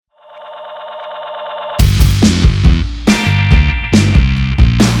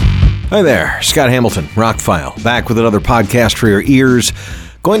Hi there, Scott Hamilton, Rockfile, back with another podcast for your ears.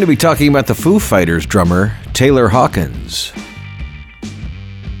 Going to be talking about the Foo Fighters drummer, Taylor Hawkins.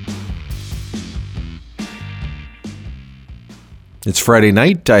 It's Friday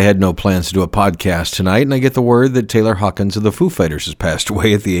night. I had no plans to do a podcast tonight, and I get the word that Taylor Hawkins of the Foo Fighters has passed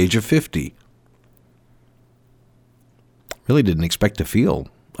away at the age of 50. Really didn't expect to feel.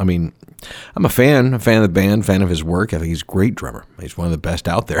 I mean, I'm a fan of the band, fan of his work. I think he's a great drummer. He's one of the best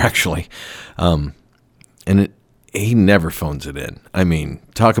out there, actually. He never phones it in. I mean,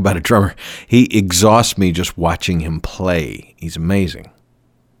 talk about a drummer. He exhausts me just watching him play. He's amazing.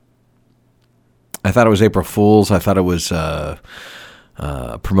 I thought it was April Fool's. I thought it was a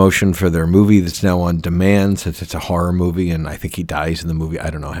promotion for their movie that's now on demand since it's a horror movie, and I think he dies in the movie.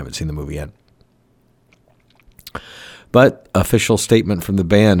 I don't know. I haven't seen the movie yet. But official statement from the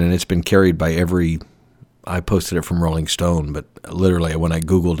band, and it's been carried by I posted it from Rolling Stone, but literally when I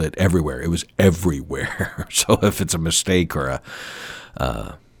Googled it, everywhere. It was everywhere. So if it's a mistake or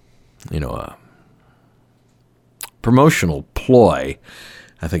a promotional ploy,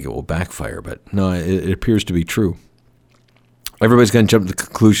 I think it will backfire. But no, it appears to be true. Everybody's going to jump to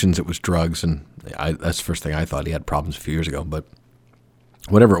conclusions it was drugs, and that's the first thing I thought. He had problems a few years ago, but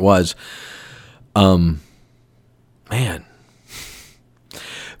whatever it was, man,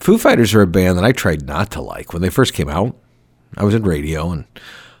 Foo Fighters are a band that I tried not to like. When they first came out, I was in radio, and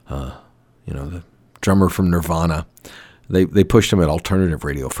the drummer from Nirvana, they pushed him at alternative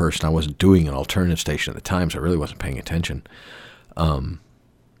radio first, and I wasn't doing an alternative station at the time, so I really wasn't paying attention.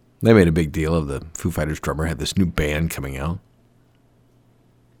 They made a big deal of the Foo Fighters drummer had this new band coming out,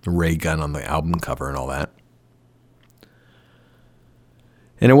 the ray gun on the album cover and all that.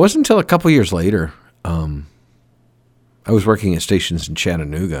 And it wasn't until a couple years later, I was working at stations in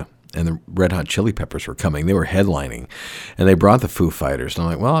Chattanooga, and the Red Hot Chili Peppers were coming. They were headlining, and they brought the Foo Fighters. And I'm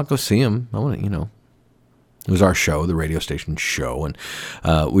like, well, I'll go see them. I want to, It was our show, the radio station show, and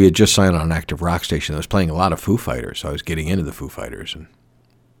we had just signed on an active rock station that was playing a lot of Foo Fighters, so I was getting into the Foo Fighters. And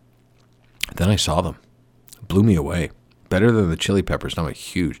then I saw them. It blew me away. Better than the Chili Peppers. I'm a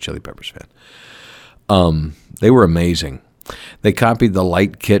huge Chili Peppers fan. They were amazing. They copied the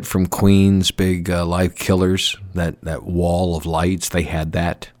light kit from Queen's big Live Killers, that wall of lights. They had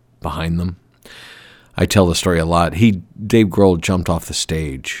that behind them. I tell the story a lot. Dave Grohl jumped off the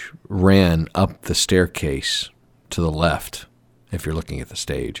stage, ran up the staircase to the left, if you're looking at the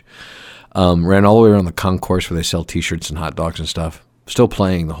stage, ran all the way around the concourse where they sell T-shirts and hot dogs and stuff, still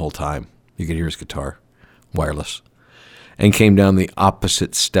playing the whole time. You could hear his guitar, wireless, and came down the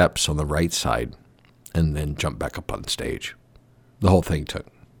opposite steps on the right side and then jumped back up on stage. The whole thing took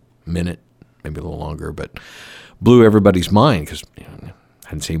a minute, maybe a little longer, but blew everybody's mind because I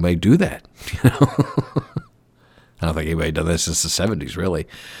hadn't seen anybody do that. I don't think anybody done this since the 70s, really.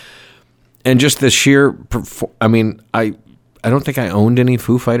 And just the sheer, I don't think I owned any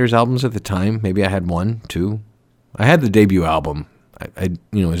Foo Fighters albums at the time. Maybe I had one, two. I had the debut album. It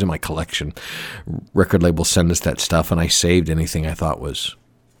was in my collection. Record labels send us that stuff, and I saved anything I thought was,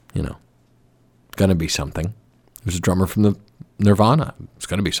 going to be something. It was a drummer from the Nirvana. It's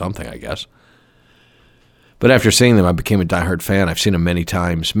going to be something, I guess. But after seeing them, I became a diehard fan. I've seen them many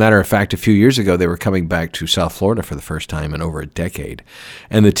times. Matter of fact, a few years ago, they were coming back to South Florida for the first time in over a decade.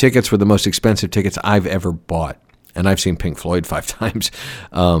 And the tickets were the most expensive tickets I've ever bought. And I've seen Pink Floyd 5 times.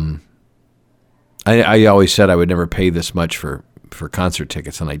 I always said I would never pay this much for concert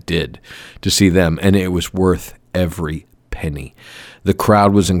tickets, and I did, to see them. And it was worth every penny. The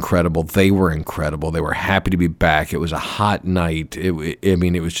crowd was incredible. They were incredible. They were happy to be back. It was a hot night. It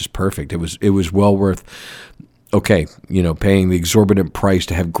was just perfect. It was well worth, paying the exorbitant price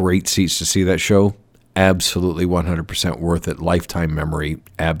to have great seats to see that show. Absolutely 100% worth it. Lifetime memory.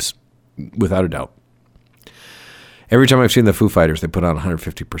 Without a doubt. Every time I've seen the Foo Fighters, they put on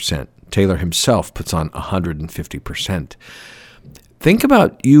 150%. Taylor himself puts on 150%. Think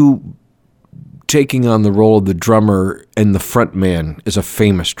about you taking on the role of the drummer, and the front man is a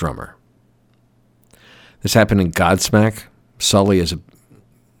famous drummer. This happened in Godsmack. Sully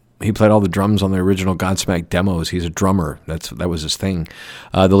he played all the drums on the original Godsmack demos. He's a drummer. That was his thing.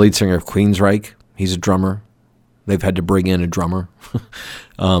 The lead singer of Queensryche, he's a drummer. They've had to bring in a drummer.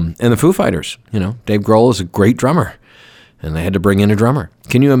 And the Foo Fighters, Dave Grohl is a great drummer, and they had to bring in a drummer.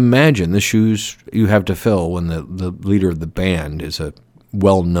 Can you imagine the shoes you have to fill when the leader of the band is a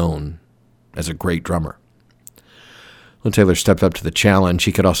well-known as a great drummer? Well, Taylor stepped up to the challenge.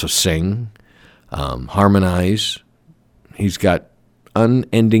 He could also sing, harmonize. He's got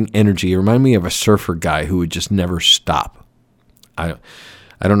unending energy. He reminded me of a surfer guy who would just never stop. I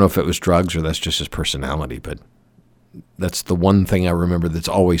don't know if it was drugs or that's just his personality, but That's the one thing I remember that's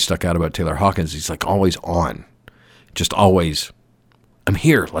always stuck out about Taylor Hawkins. He's like always on, just always, I'm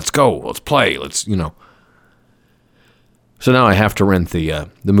here, let's go, let's play, So now I have to rent the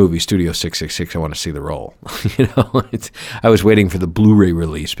movie Studio 666. I want to see the role. I was waiting for the Blu-ray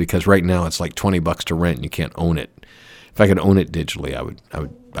release because right now it's like $20 to rent and you can't own it. If I could own it digitally,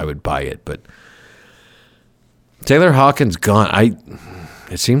 I would buy it. But Taylor Hawkins gone.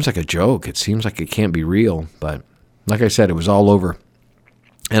 It seems like a joke. It seems like it can't be real. But like I said, it was all over,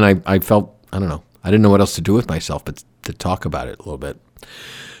 and I felt, I don't know. I didn't know what else to do with myself but to talk about it a little bit.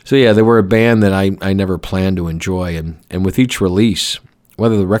 So yeah, they were a band that I never planned to enjoy, and with each release,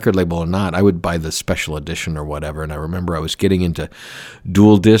 whether the record label or not, I would buy the special edition or whatever. And I remember I was getting into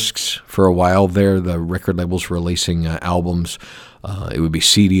dual discs for a while there. The record labels were releasing albums. It would be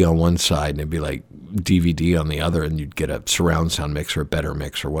CD on one side and it'd be like DVD on the other, and you'd get a surround sound mix or a better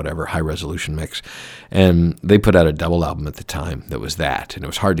mix or whatever, high resolution mix. And they put out a double album at the time that was that, and it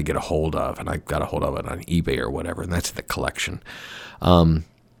was hard to get a hold of, and I got a hold of it on eBay or whatever, and that's the collection. A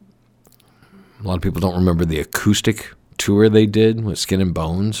lot of people don't remember the acoustic tour they did with Skin and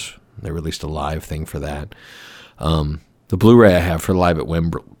Bones. They released a live thing for that. The Blu-ray I have for Live at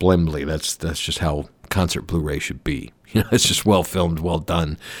Wembley, that's just how concert Blu-ray should be. It's just well filmed, well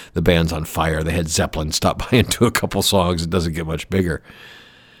done. The band's on fire. They had Zeppelin stop by and do a couple songs. It doesn't get much bigger.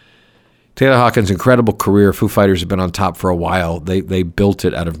 Taylor Hawkins' incredible career. Foo Fighters have been on top for a while. They built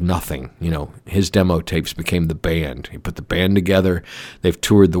it out of nothing. His demo tapes became the band. He put the band together. They've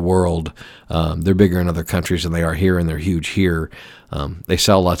toured the world. They're bigger in other countries than they are here, and they're huge here. They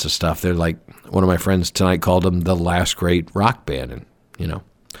sell lots of stuff. They're like, one of my friends tonight called them the last great rock band. And,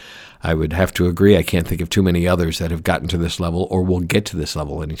 I would have to agree. I can't think of too many others that have gotten to this level or will get to this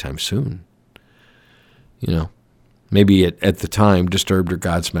level anytime soon. Maybe at the time, Disturbed or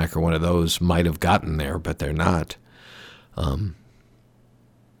Godsmack or one of those might have gotten there, but they're not.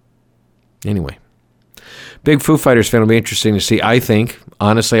 Anyway, big Foo Fighters fan will be interesting to see. I think,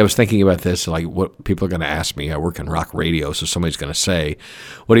 honestly, I was thinking about this, like what people are going to ask me. I work in rock radio, so somebody's going to say,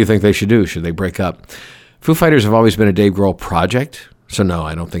 what do you think they should do? Should they break up? Foo Fighters have always been a Dave Grohl project, so no,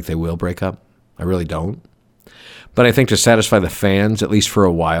 I don't think they will break up. I really don't. But I think to satisfy the fans, at least for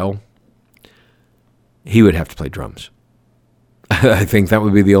a while, he would have to play drums. I think that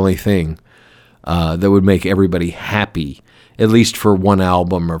would be the only thing that would make everybody happy, at least for one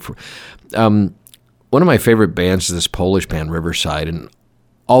album. Or for, one of my favorite bands is this Polish band, Riverside, and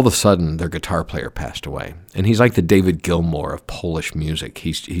all of a sudden their guitar player passed away. And he's like the David Gilmour of Polish music.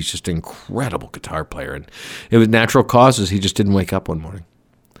 He's just an incredible guitar player. And it was natural causes. He just didn't wake up one morning.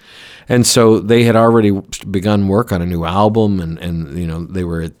 And so they had already begun work on a new album, and they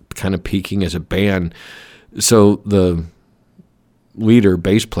were kind of peaking as a band. So the leader,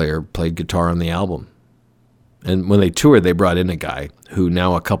 bass player, played guitar on the album. And when they toured, they brought in a guy who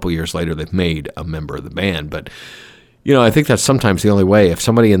now a couple years later they've made a member of the band. But, I think that's sometimes the only way. If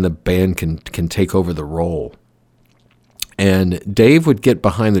somebody in the band can take over the role. And Dave would get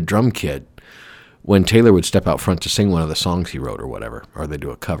behind the drum kit when Taylor would step out front to sing one of the songs he wrote or whatever, or they do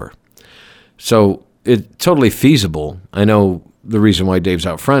a cover. So it's totally feasible. I know the reason why Dave's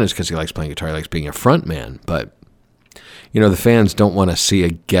out front is because he likes playing guitar, he likes being a front man. But, the fans don't want to see a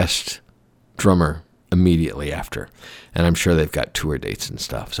guest drummer immediately after. And I'm sure they've got tour dates and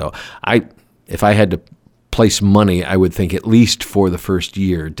stuff. So if I had to place money, I would think at least for the first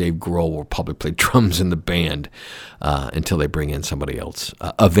year, Dave Grohl will probably play drums in the band until they bring in somebody else.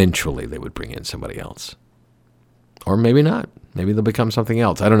 Eventually, they would bring in somebody else. Or maybe not. Maybe they'll become something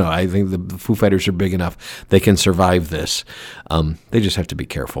else. I don't know. I think the Foo Fighters are big enough. They can survive this. They just have to be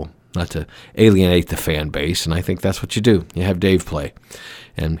careful not to alienate the fan base, and I think that's what you do. You have Dave play,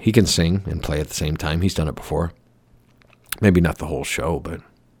 and he can sing and play at the same time. He's done it before. Maybe not the whole show, but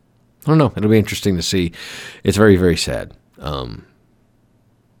I don't know. It'll be interesting to see. It's very, very sad.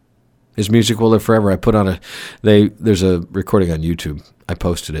 His music will live forever. I put on there's a recording on YouTube. I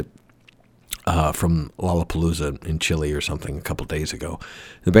posted it from Lollapalooza in Chile or something a couple days ago.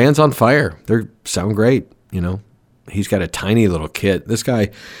 The band's on fire. They sound great, He's got a tiny little kit. This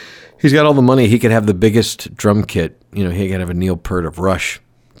guy, he's got all the money. He could have the biggest drum kit. He could have a Neil Peart of Rush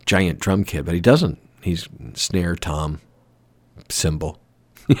giant drum kit, but he doesn't. He's snare, tom, cymbal.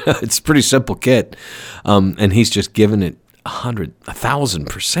 It's a pretty simple kit. And he's just given it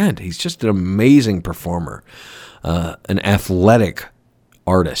 1,000%. He's just an amazing performer, an athletic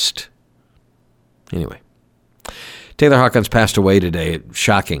artist. Anyway, Taylor Hawkins passed away today.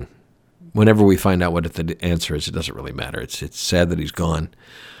 Shocking. Whenever we find out what the answer is, it doesn't really matter. It's sad that he's gone.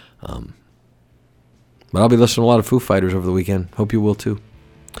 But I'll be listening to a lot of Foo Fighters over the weekend. Hope you will too.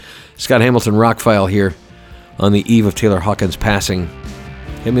 Scott Hamilton, Rockfile here on the eve of Taylor Hawkins' passing.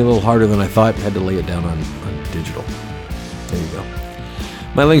 Hit me a little harder than I thought. Had to lay it down on digital. There you go.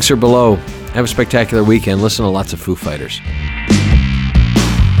 My links are below. Have a spectacular weekend. Listen to lots of Foo Fighters.